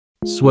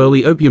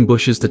Swirly opium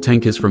bushes to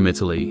tankers from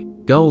Italy.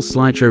 Gull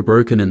slideshow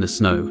broken in the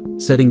snow,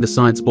 setting the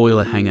side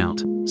spoiler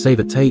hangout. Save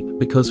a tape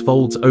because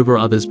folds over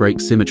others break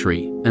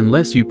symmetry,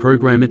 unless you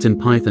program it in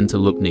Python to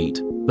look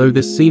neat. Though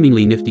this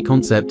seemingly nifty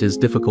concept is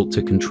difficult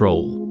to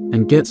control,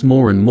 and gets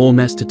more and more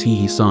mess to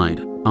Teehee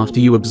side,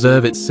 after you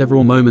observe it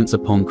several moments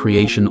upon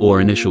creation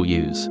or initial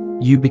use.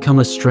 You become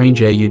a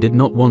stranger you did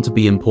not want to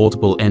be.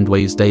 Importable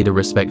endways data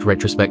respect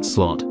retrospect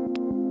slot.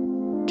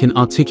 Can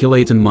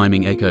articulate and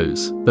miming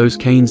echoes. Those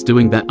canes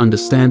doing that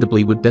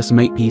understandably would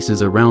decimate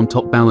pieces around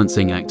top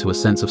balancing act to a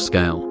sense of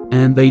scale.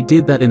 And they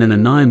did that in an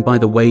anion by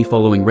the way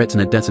following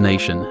retina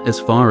detonation,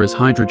 as far as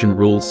hydrogen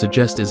rules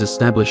suggest is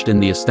established in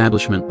the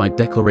establishment by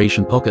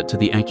declaration pocket to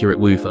the accurate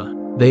woofer.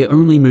 They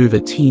only move a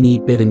teeny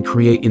bit and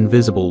create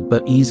invisible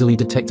but easily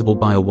detectable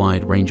by a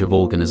wide range of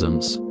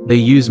organisms. They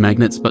use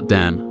magnets but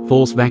damn,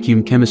 false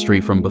vacuum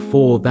chemistry from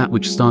before that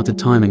which started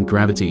time and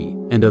gravity,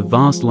 and a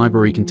vast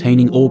library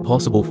containing all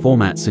possible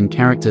formats and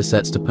character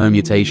sets to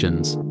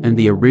permutations, and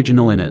the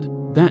original in it.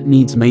 That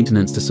needs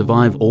maintenance to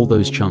survive all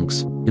those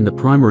chunks. In the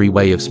primary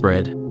way of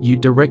spread, you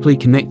directly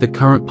connect the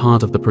current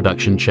part of the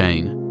production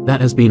chain.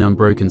 That has been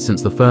unbroken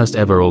since the first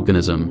ever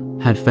organism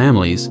had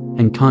families,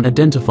 and can't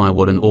identify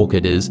what an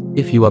orchid is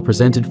if you are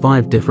presented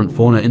 5 different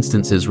fauna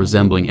instances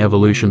resembling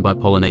evolution by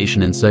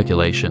pollination in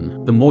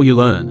circulation. The more you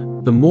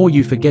learn, the more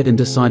you forget in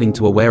deciding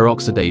to aware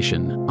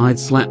oxidation. I'd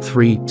slap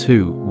 3,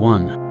 2,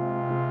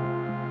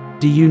 1.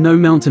 Do you know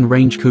mountain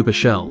range Cooper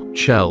shell?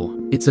 Shell,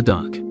 it's a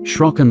duck.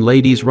 Schrock and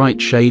ladies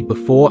right shade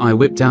before I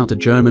whipped out a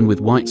German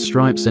with white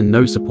stripes and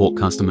no support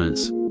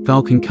customers.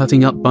 Falcon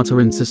cutting up butter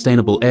in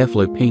sustainable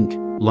airflow pink.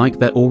 Like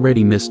that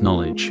already missed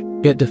knowledge.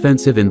 Get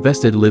defensive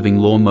invested living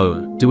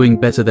lawnmower, doing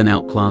better than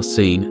outclass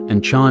scene,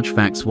 and charge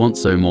facts want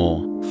so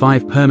more.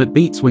 5 permit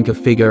beats Winker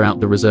figure out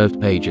the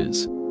reserved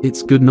pages.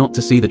 It's good not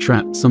to see the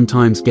trap,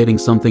 sometimes getting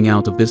something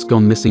out of this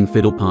gone missing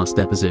fiddle past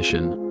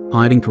deposition.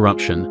 Hiding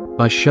corruption,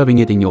 by shoving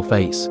it in your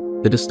face.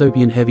 The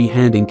dystopian heavy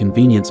hand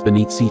inconvenience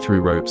beneath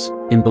see-through ropes,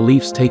 in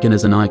beliefs taken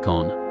as an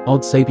icon.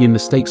 Odd sapien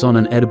mistakes on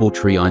an edible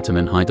tree item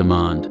in high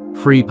demand.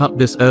 Free pup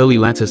this early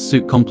lattice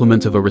suit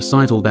complement of a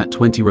recital that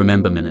 20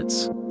 remember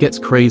minutes. Gets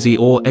crazy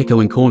or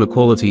echoing corner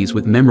qualities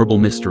with memorable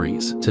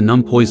mysteries. To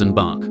numb poison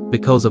bark,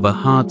 because of a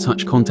hard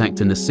touch contact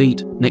in the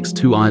seat, next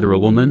to either a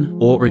woman,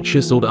 or a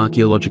chiseled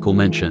archaeological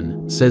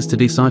mention. Says to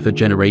decipher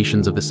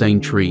generations of the same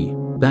tree.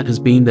 That has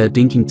been their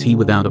dinking tea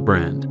without a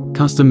brand.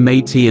 Custom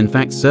made tea in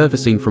fact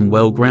surfacing from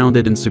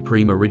well-grounded and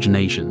supreme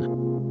origination.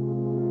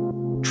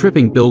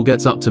 Tripping Bill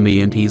gets up to me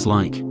and he's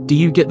like, do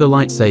you get the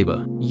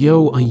lightsaber?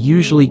 Yo, I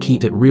usually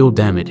keep it real,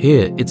 damn it,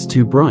 here, it's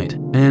too bright.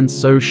 And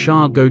so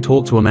Shah go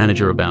talk to a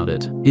manager about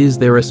it. Is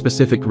there a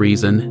specific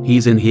reason?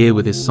 He's in here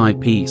with his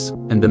side piece,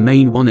 and the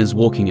main one is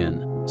walking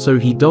in. So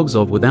he dogs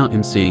off without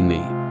him seeing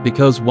me.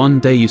 Because one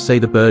day you say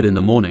the bird in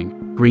the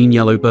morning, green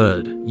yellow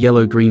bird,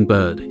 yellow green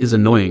bird, is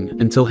annoying,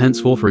 until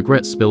henceforth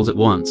regret spills at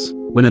once.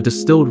 When a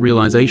distilled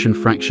realization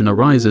fraction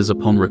arises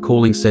upon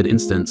recalling said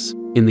instance,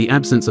 in the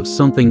absence of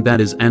something that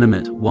is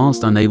animate,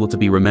 whilst unable to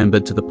be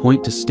remembered to the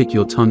point to stick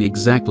your tongue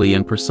exactly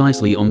and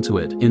precisely onto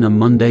it in a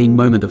mundane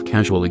moment of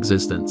casual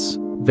existence.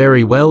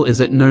 Very well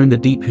is it known the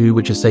deep who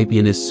which a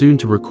sapien is soon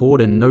to record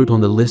and note on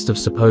the list of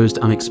supposed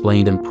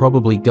unexplained and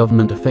probably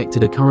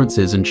government-affected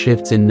occurrences and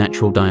shifts in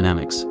natural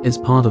dynamics, is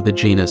part of the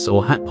genus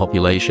or hat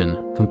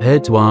population,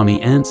 compared to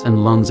army ants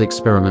and lungs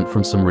experiment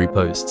from some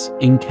reposts,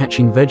 in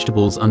catching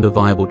vegetables under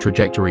viable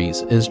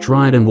trajectories, as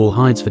dried and wool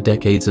hides for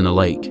decades in a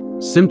lake.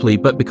 Simply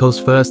but because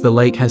first the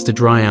lake has to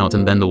dry out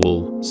and then the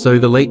wool. So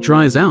the lake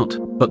dries out,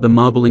 but the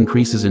marble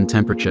increases in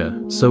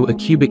temperature, so a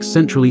cubic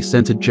centrally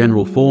centered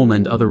general form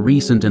and other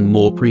recent and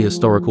more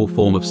prehistorical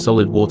form of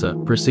solid water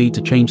proceed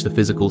to change the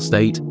physical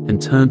state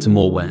and turn to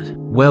more wet.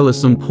 Well, at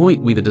some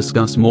point we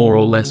discuss more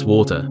or less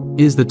water.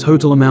 Is the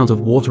total amount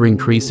of water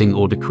increasing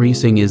or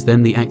decreasing? Is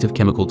then the active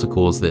chemical to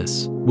cause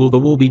this? Will the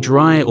wool be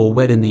dry or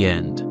wet in the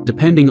end?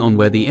 Depending on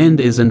where the end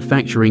is and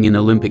factoring in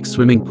Olympic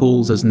swimming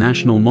pools as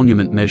national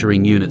monument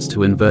measuring units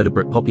to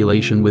invertebrate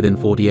population within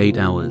 48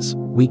 hours,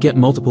 we get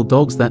multiple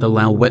dogs that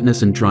allow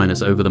wetness and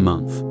dryness over the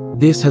month.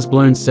 This has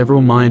blown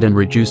several mind and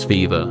reduced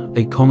fever,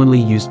 a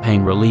commonly used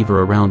pain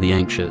reliever around the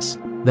anxious,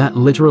 that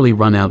literally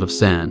run out of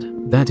sand,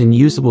 that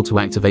unusable to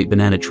activate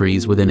banana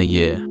trees within a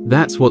year.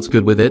 That's what's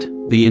good with it,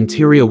 the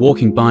interior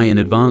walking by in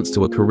advance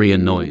to a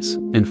Korean noise,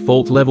 and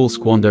fault level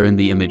squander in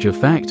the image of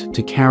fact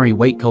to carry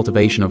weight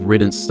cultivation of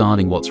riddance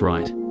starting what's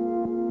right.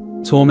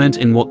 Torment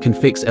in what can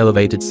fix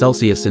elevated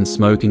Celsius in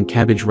smoke and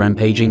cabbage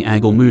rampaging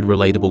agile mood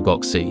relatable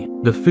goxy.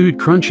 The food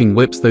crunching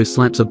whips those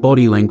slaps of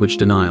body language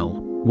denial.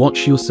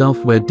 Watch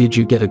yourself, where did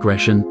you get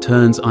aggression?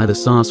 Turns either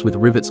sass with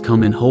rivets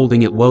come in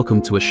holding it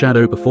welcome to a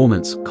shadow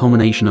performance,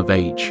 combination of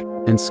age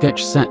and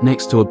sketch sat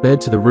next to a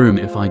bed to the room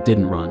if I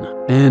didn't run.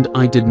 And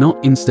I did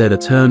not, instead a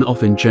turn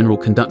off in general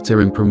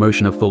conductor in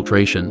promotion of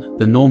filtration,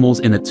 the normals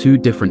in a 2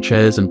 different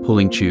chairs and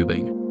pulling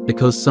tubing.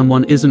 Because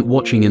someone isn't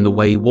watching in the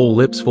way wall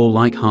lips fall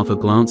like half a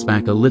glance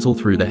back a little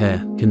through the hair,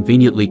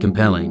 conveniently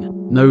compelling.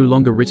 No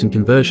longer written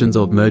conversions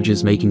of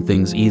merges making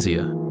things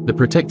easier. The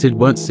protected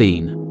weren't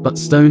seen, But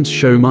stones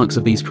show marks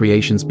of these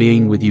creations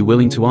being with you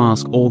willing to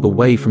ask all the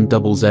way from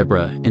Double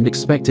Zebra and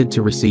expected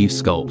to receive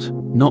sculpt.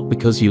 Not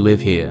because you live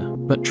here,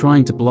 but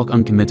trying to block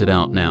uncommitted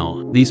out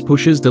now. These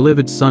pushers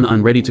delivered son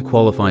unready to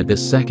qualify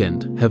this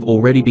second have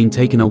already been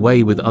taken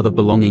away with other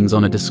belongings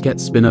on a diskette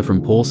spinner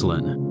from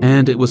Porcelain.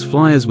 And it was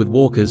flyers with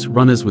walkers,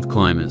 runners with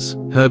climbers,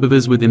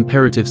 herbivores with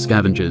imperative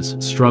scavengers,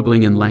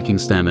 struggling and lacking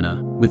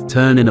stamina, with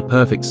turn in a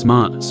perfect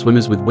smart,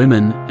 swimmers with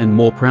women, and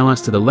more prowess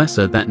to the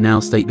lesser that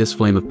now state this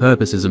flame of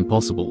purpose is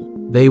impossible.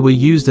 They were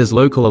used as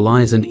local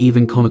allies and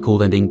even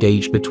chronicled and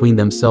engaged between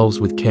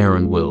themselves with care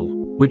and will,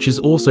 which is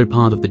also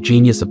part of the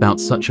genius about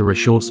such a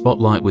reassured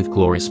spotlight with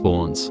glory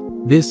spawns.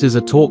 This is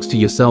a talks to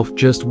yourself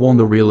just warn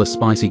the real a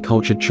spicy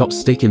cultured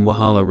chopstick in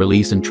Wahala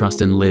release and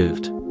trust and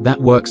lived. That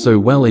works so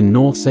well in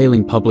North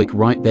Sailing Public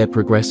right there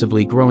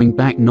progressively growing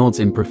back nods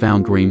in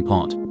profound green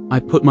pot. I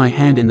put my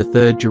hand in the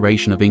third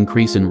duration of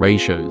increase in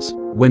ratios,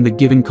 when the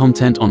given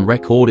content on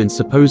record is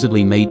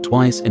supposedly made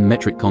twice in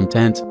metric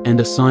content and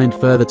assigned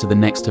further to the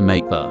next to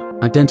make the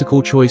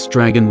identical choice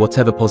dragon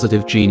whatever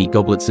positive genie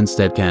goblets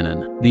instead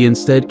canon. The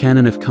instead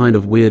canon of kind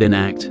of weird in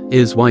act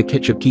is why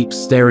Ketchup keeps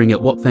staring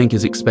at what Thank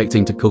is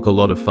expecting to cook a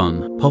lot of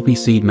fun. Poppy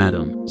seed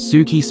madam.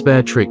 Suki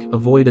spare trick,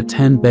 avoid a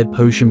 10-bed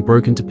potion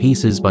broken to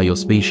pieces by your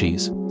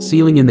species.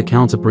 Sealing in the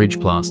counter bridge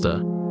plaster.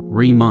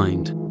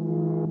 Remind.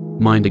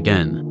 Mind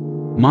again.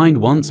 Mind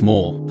once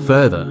more.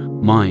 Further.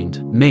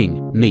 Mind.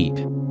 Ming.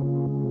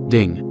 Neep.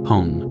 Ding.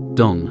 Pong.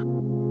 Dong.